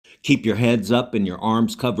Keep your heads up and your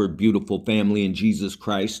arms covered, beautiful family in Jesus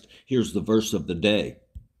Christ. Here's the verse of the day,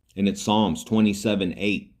 and it's Psalms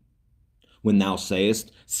 27:8. When thou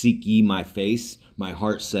sayest, seek ye my face, my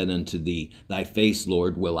heart said unto thee, thy face,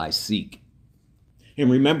 Lord, will I seek. And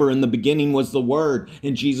remember, in the beginning was the Word,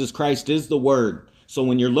 and Jesus Christ is the Word. So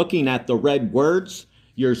when you're looking at the red words,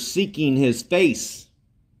 you're seeking his face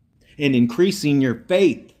and increasing your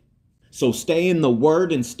faith. So stay in the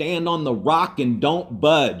Word and stand on the rock and don't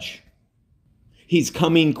budge. He's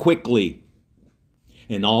coming quickly.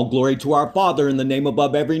 And all glory to our Father in the name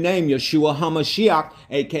above every name, Yeshua HaMashiach,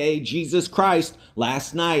 aka Jesus Christ.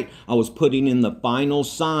 Last night, I was putting in the final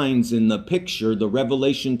signs in the picture, the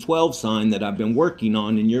Revelation 12 sign that I've been working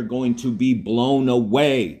on, and you're going to be blown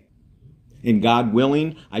away. And God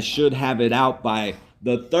willing, I should have it out by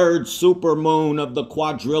the third super moon of the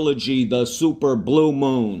quadrilogy, the super blue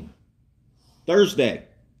moon. Thursday,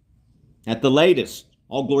 at the latest.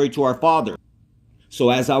 All glory to our Father. So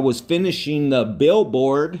as I was finishing the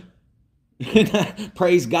billboard,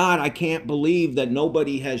 praise God, I can't believe that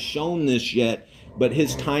nobody has shown this yet, but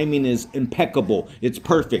his timing is impeccable. It's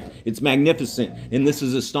perfect. It's magnificent. And this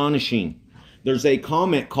is astonishing. There's a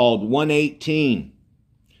comment called 118.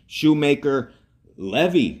 Shoemaker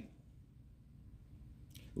Levi,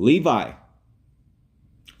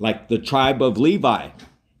 like the tribe of Levi.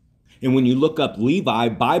 And when you look up Levi,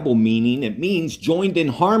 Bible meaning, it means joined in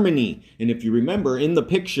harmony. And if you remember, in the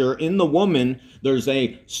picture, in the woman, there's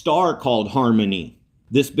a star called Harmony.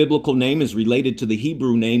 This biblical name is related to the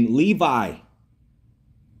Hebrew name Levi,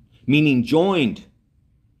 meaning joined.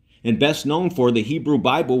 And best known for the Hebrew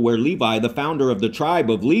Bible, where Levi, the founder of the tribe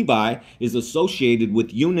of Levi, is associated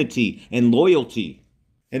with unity and loyalty.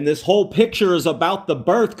 And this whole picture is about the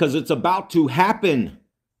birth because it's about to happen.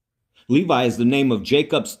 Levi is the name of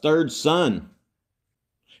Jacob's third son.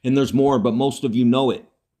 And there's more, but most of you know it.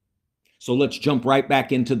 So let's jump right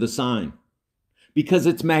back into the sign. Because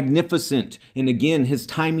it's magnificent. And again, his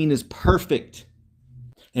timing is perfect.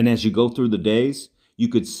 And as you go through the days, you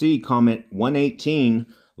could see comment 118,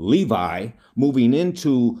 Levi, moving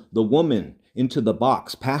into the woman, into the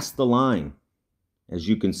box, past the line. As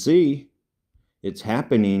you can see, it's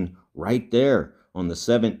happening right there on the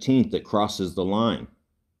 17th. It crosses the line.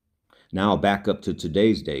 Now back up to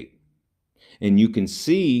today's date. And you can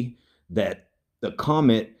see that the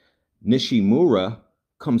comet Nishimura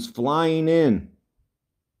comes flying in.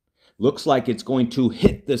 Looks like it's going to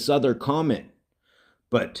hit this other comet.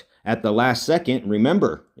 But at the last second,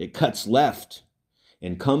 remember, it cuts left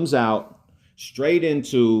and comes out straight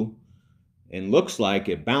into, and looks like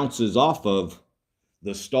it bounces off of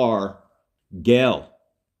the star Gale.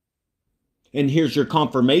 And here's your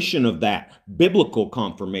confirmation of that, biblical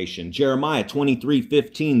confirmation. Jeremiah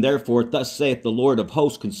 23:15, therefore, thus saith the Lord of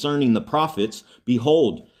hosts concerning the prophets,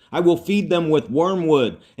 behold, I will feed them with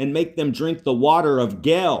wormwood and make them drink the water of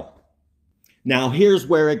Gale. Now here's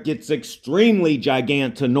where it gets extremely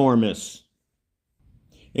gigantinormous.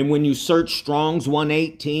 And when you search Strong's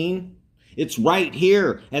 118, it's right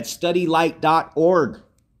here at studylight.org.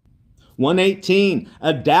 118,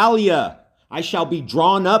 Adalia, I shall be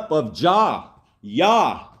drawn up of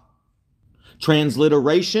Yah.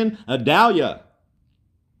 Transliteration, Adalia.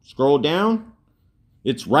 Scroll down.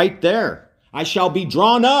 It's right there. I shall be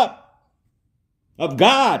drawn up of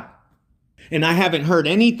God. And I haven't heard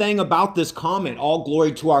anything about this comet. All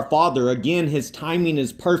glory to our Father. Again, his timing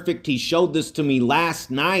is perfect. He showed this to me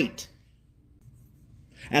last night.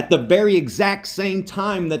 At the very exact same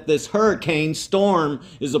time that this hurricane storm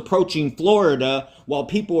is approaching Florida, while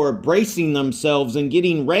people are bracing themselves and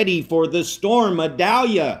getting ready for this storm,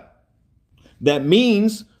 Adalia. That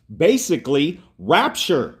means basically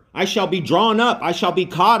rapture. I shall be drawn up. I shall be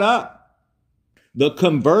caught up. The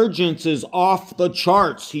convergence is off the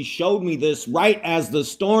charts. He showed me this right as the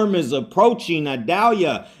storm is approaching.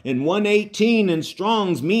 Adalia in 118 in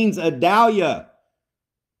Strong's means Adalia.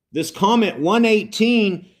 This comet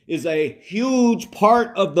 118 is a huge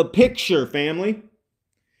part of the picture, family.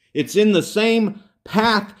 It's in the same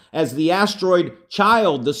path as the asteroid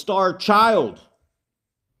Child, the star Child.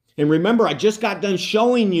 And remember, I just got done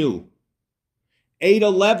showing you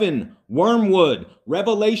 8:11, Wormwood,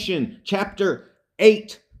 Revelation chapter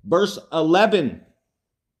 8, verse 11.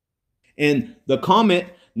 And the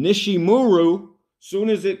comet Nishimura, soon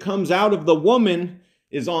as it comes out of the woman,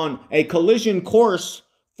 is on a collision course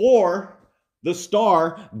for the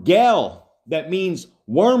star Gale. That means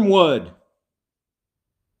wormwood.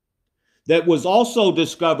 That was also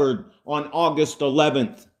discovered on August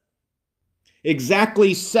 11th.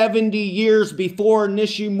 Exactly 70 years before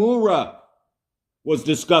Nishimura was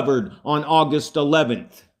discovered on August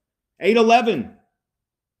 11th. 8/11.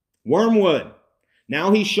 Wormwood.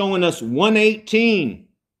 Now he's showing us 118,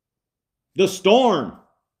 the storm.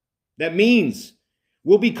 That means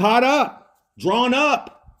we'll be caught up, drawn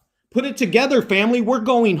up. Put it together, family. We're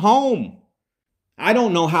going home. I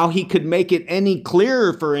don't know how he could make it any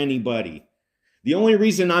clearer for anybody. The only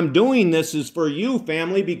reason I'm doing this is for you,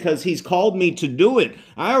 family, because he's called me to do it.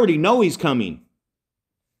 I already know he's coming.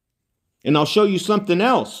 And I'll show you something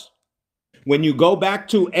else. When you go back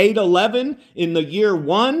to 8:11 in the year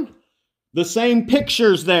 1, the same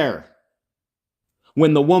picture's there.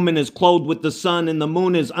 When the woman is clothed with the sun and the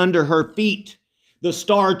moon is under her feet, the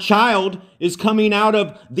star child is coming out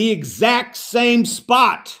of the exact same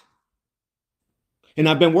spot. And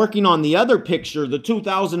I've been working on the other picture, the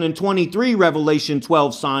 2023 Revelation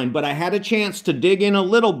 12 sign, but I had a chance to dig in a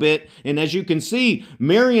little bit. And as you can see,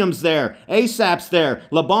 Miriam's there, Asaph's there,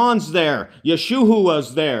 Laban's there,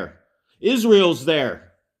 Yeshua's there, Israel's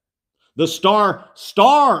there. The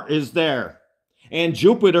star is there. And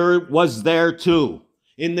Jupiter was there too.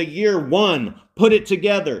 In the year 1, put it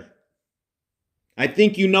together. I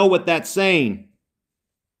think you know what that's saying.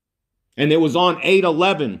 And it was on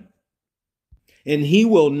 8:11. And he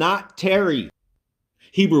will not tarry.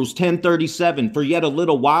 Hebrews 10:37, for yet a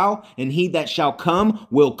little while, and he that shall come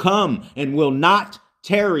will come and will not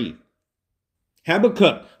tarry.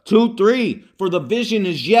 Habakkuk 2:3, for the vision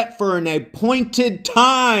is yet for an appointed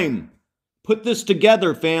time. Put this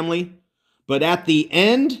together, family. But at the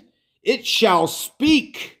end, it shall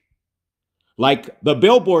speak, like the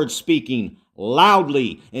billboard speaking,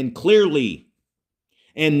 loudly and clearly,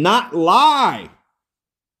 and not lie.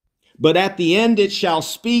 But at the end it shall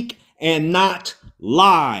speak and not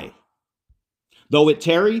lie. Though it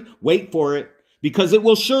tarry, wait for it, because it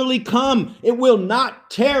will surely come. It will not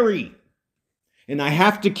tarry. And I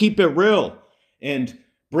have to keep it real and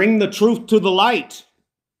bring the truth to the light.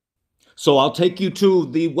 So I'll take you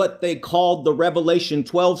to what they called the Revelation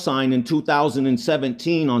 12 sign in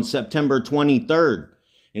 2017 on September 23rd.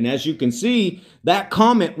 And as you can see, that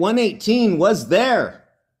comet 118 was there.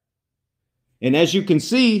 And as you can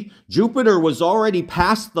see, Jupiter was already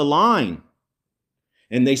past the line.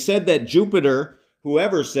 And they said that Jupiter,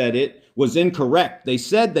 whoever said it, was incorrect. They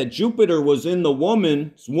said that Jupiter was in the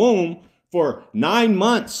woman's womb for 9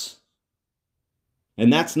 months.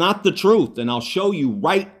 And that's not the truth. And I'll show you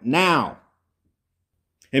right now.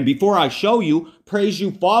 And before I show you, praise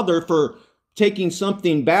you, Father, for taking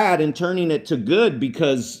something bad and turning it to good,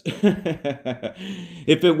 because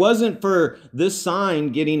if it wasn't for this sign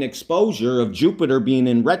getting exposure of Jupiter being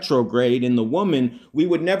in retrograde in the woman, we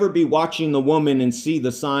would never be watching the woman and see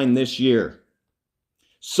the sign this year.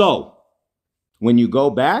 So when you go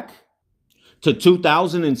back to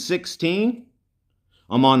 2016,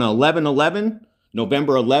 I'm on 11/11,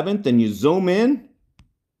 November 11th, and you zoom in,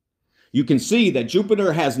 you can see that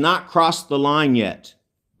Jupiter has not crossed the line yet.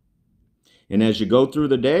 And as you go through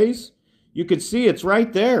the days, you can see it's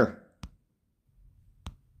right there.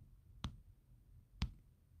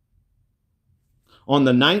 On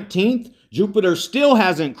the 19th, Jupiter still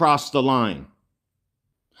hasn't crossed the line.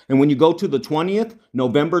 And when you go to the 20th,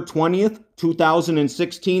 November 20th,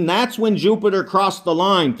 2016, that's when Jupiter crossed the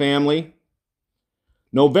line, family.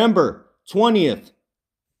 November 20th,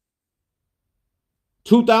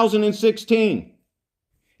 2016.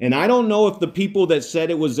 And I don't know if the people that said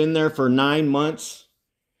it was in there for 9 months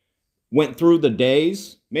went through the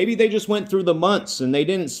days. Maybe they just went through the months and they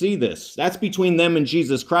didn't see this. That's between them and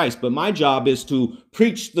Jesus Christ. But my job is to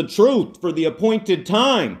preach the truth for the appointed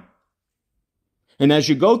time. And as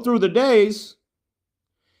you go through the days,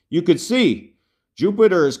 you could see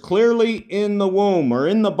Jupiter is clearly in the womb or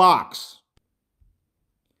in the box.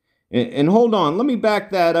 And hold on, let me back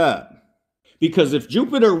that up. Because if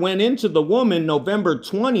Jupiter went into the woman November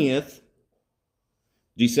 20th,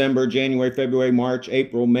 December, January, February, March,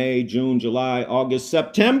 April, May, June, July, August,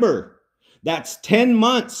 September, that's 10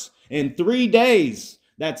 months and 3 days.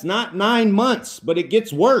 That's not 9 months, but it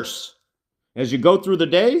gets worse. As you go through the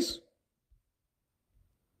days,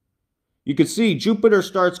 you can see Jupiter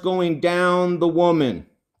starts going down the woman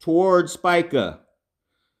towards Spica.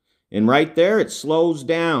 And right there, it slows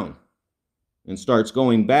down and starts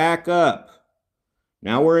going back up.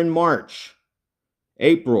 Now we're in March,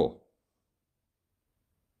 April,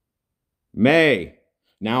 May.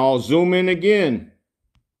 Now I'll zoom in again.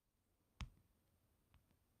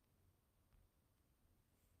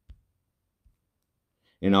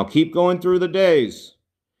 And I'll keep going through the days.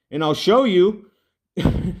 And I'll show you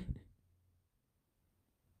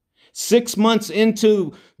 6 months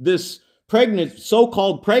into this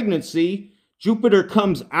so-called pregnancy, Jupiter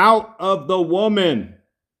comes out of the woman.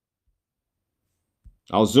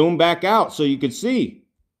 I'll zoom back out so you can see.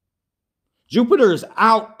 Jupiter is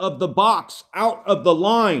out of the box, out of the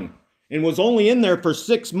line, and was only in there for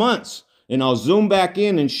 6 months. And I'll zoom back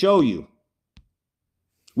in and show you.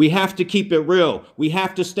 We have to keep it real. We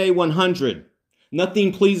have to stay 100.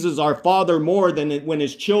 Nothing pleases our Father more than when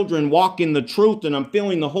his children walk in the truth, and I'm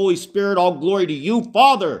feeling the Holy Spirit. All glory to you,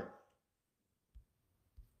 Father.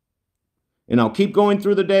 And I'll keep going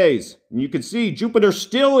through the days. And you can see Jupiter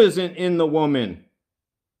still isn't in the woman.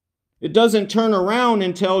 It doesn't turn around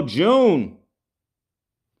until June.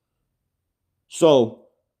 So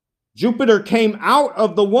Jupiter came out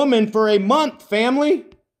of the woman for a month, family.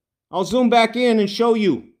 I'll zoom back in and show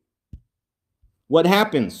you what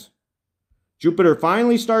happens. Jupiter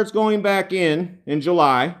finally starts going back in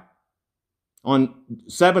July. On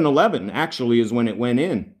 7/11 actually is when it went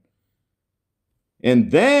in.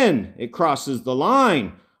 And then it crosses the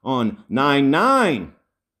line on 9/9.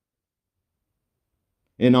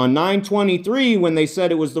 And on 9/23, when they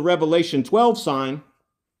said it was the Revelation 12 sign,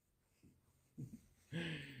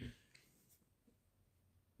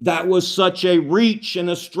 that was such a reach and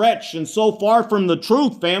a stretch and so far from the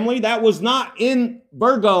truth, family. That was not in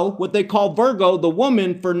Virgo, what they call Virgo, the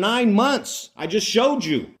woman, for 9 months. I just showed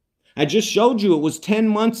you. It was 10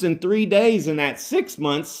 months and 3 days. And at 6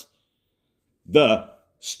 months, the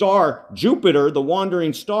star Jupiter, the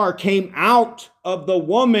wandering star, came out of the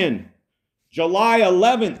woman. July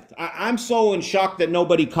 11th. I'm so in shock that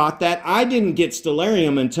nobody caught that. I didn't get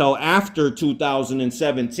stellarium until after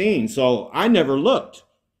 2017, so I never looked.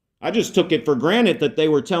 I just took it for granted that they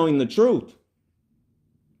were telling the truth.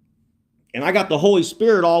 And I got the Holy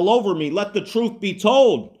Spirit all over me. Let the truth be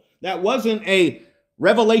told. That wasn't a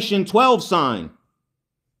Revelation 12 sign.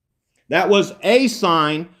 That was a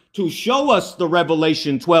sign to show us the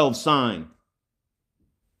Revelation 12 sign.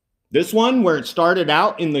 This one, where it started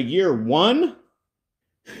out in the year 1,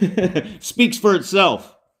 speaks for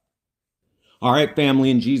itself. All right,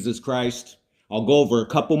 family in Jesus Christ, I'll go over a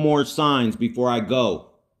couple more signs before I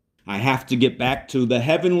go. I have to get back to the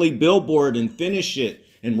heavenly billboard and finish it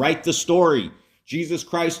and write the story. Jesus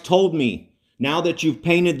Christ told me, now that you've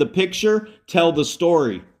painted the picture, tell the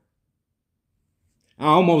story. I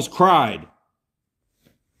almost cried.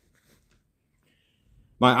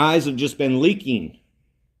 My eyes have just been leaking.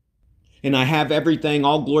 And I have everything,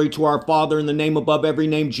 all glory to our Father in the name above every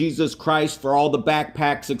name, Jesus Christ, for all the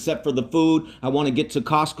backpacks except for the food. I want to get to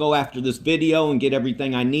Costco after this video and get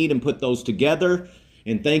everything I need and put those together.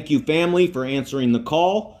 And thank you, family, for answering the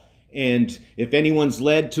call. And if anyone's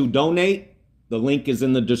led to donate, the link is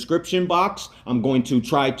in the description box. I'm going to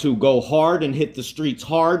try to go hard and hit the streets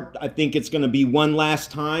hard. I think it's going to be one last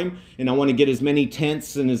time. And I want to get as many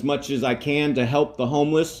tents and as much as I can to help the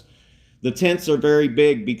homeless. The tents are very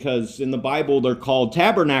big because in the Bible they're called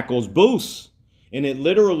tabernacles, booths, and it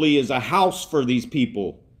literally is a house for these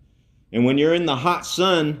people. And when you're in the hot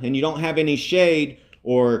sun and you don't have any shade,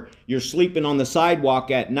 or you're sleeping on the sidewalk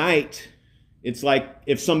at night, it's like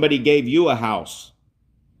if somebody gave you a house.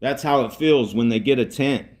 That's how it feels when they get a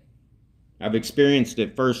tent. I've experienced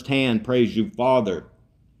it firsthand. Praise you, Father.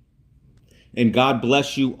 And God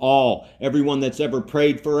bless you all. Everyone that's ever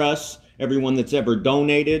prayed for us, everyone that's ever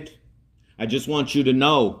donated. I just want you to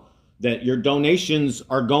know that your donations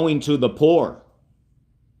are going to the poor.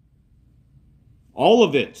 All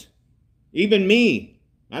of it. Even me.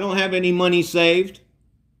 I don't have any money saved.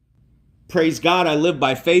 Praise God, I live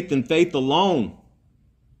by faith and faith alone.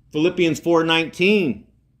 Philippians 4:19.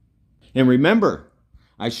 And remember,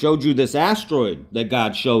 I showed you this asteroid that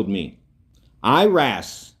God showed me.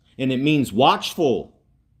 IRAS, and it means watchful.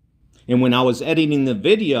 And when I was editing the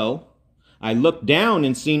video, I looked down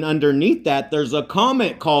and seen underneath that there's a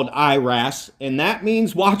comet called IRAS, and that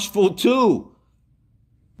means watchful too.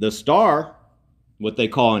 The star, what they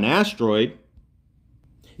call an asteroid,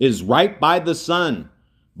 is right by the sun,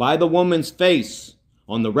 by the woman's face,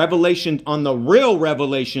 on the real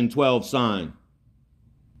Revelation 12 sign.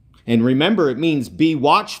 And remember, it means be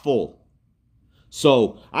watchful.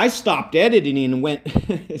 So I stopped editing and went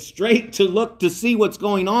straight to look to see what's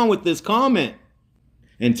going on with this comet.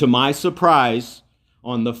 And to my surprise,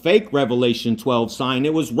 on the fake Revelation 12 sign,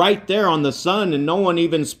 it was right there on the sun, and no one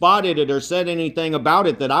even spotted it or said anything about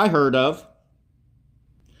it that I heard of.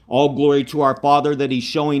 All glory to our Father that he's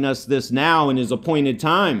showing us this now in his appointed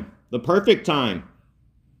time, the perfect time,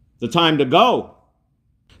 the time to go.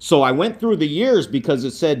 So I went through the years because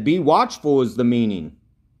it said be watchful is the meaning.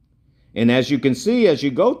 And as you can see, as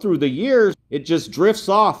you go through the years, it just drifts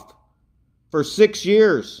off for 6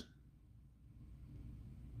 years.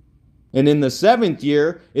 And in the 7th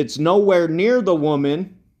year, it's nowhere near the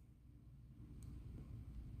woman.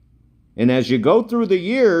 And as you go through the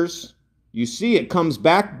years, You see, it comes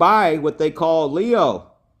back by what they call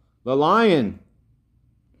Leo, the lion.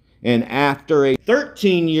 And after a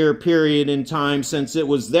 13-year period in time since it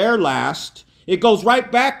was there last, it goes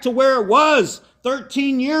right back to where it was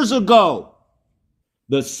 13 years ago.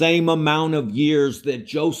 The same amount of years that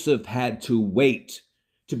Joseph had to wait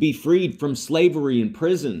to be freed from slavery in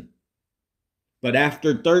prison. But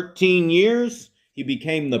after 13 years, he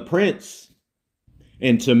became the prince.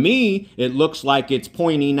 And to me, it looks like it's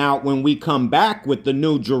pointing out when we come back with the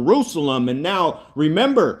New Jerusalem. And now,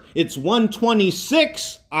 remember, it's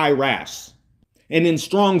 126 Iras. And in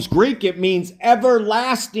Strong's Greek, it means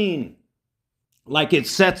everlasting. Like it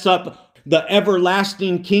sets up the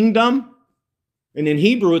everlasting kingdom. And in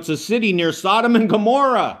Hebrew, it's a city near Sodom and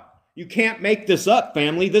Gomorrah. You can't make this up,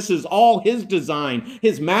 family. This is all his design,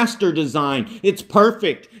 his master design. It's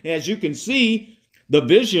perfect. As you can see, the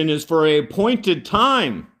vision is for a appointed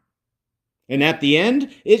time. And at the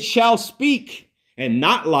end, it shall speak and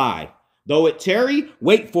not lie. Though it tarry,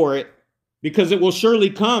 wait for it, because it will surely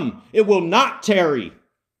come. It will not tarry.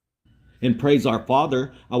 And praise our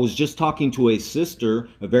Father, I was just talking to a sister,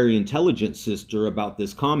 a very intelligent sister, about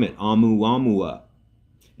this comet, Oumuamua.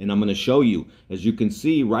 And I'm going to show you, as you can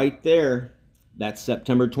see right there, that's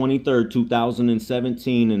September 23rd,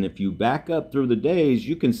 2017. And if you back up through the days,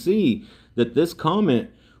 you can see that this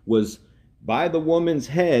comet was by the woman's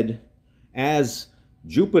head as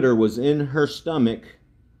Jupiter was in her stomach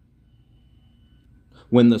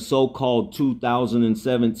when the so-called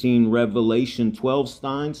 2017 Revelation 12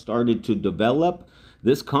 sign started to develop.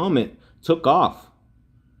 This comet took off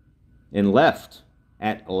and left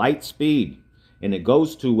at light speed. And it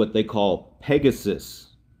goes to what they call Pegasus.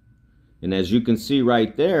 And as you can see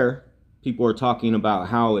right there, people are talking about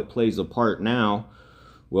how it plays a part now.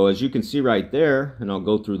 Well, as you can see right there, and I'll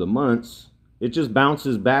go through the months, it just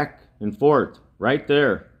bounces back and forth right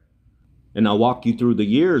there. And I'll walk you through the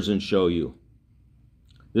years and show you.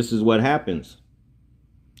 This is what happens.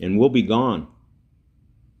 And we'll be gone.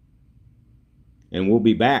 And we'll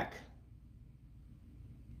be back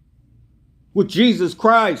with Jesus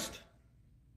Christ.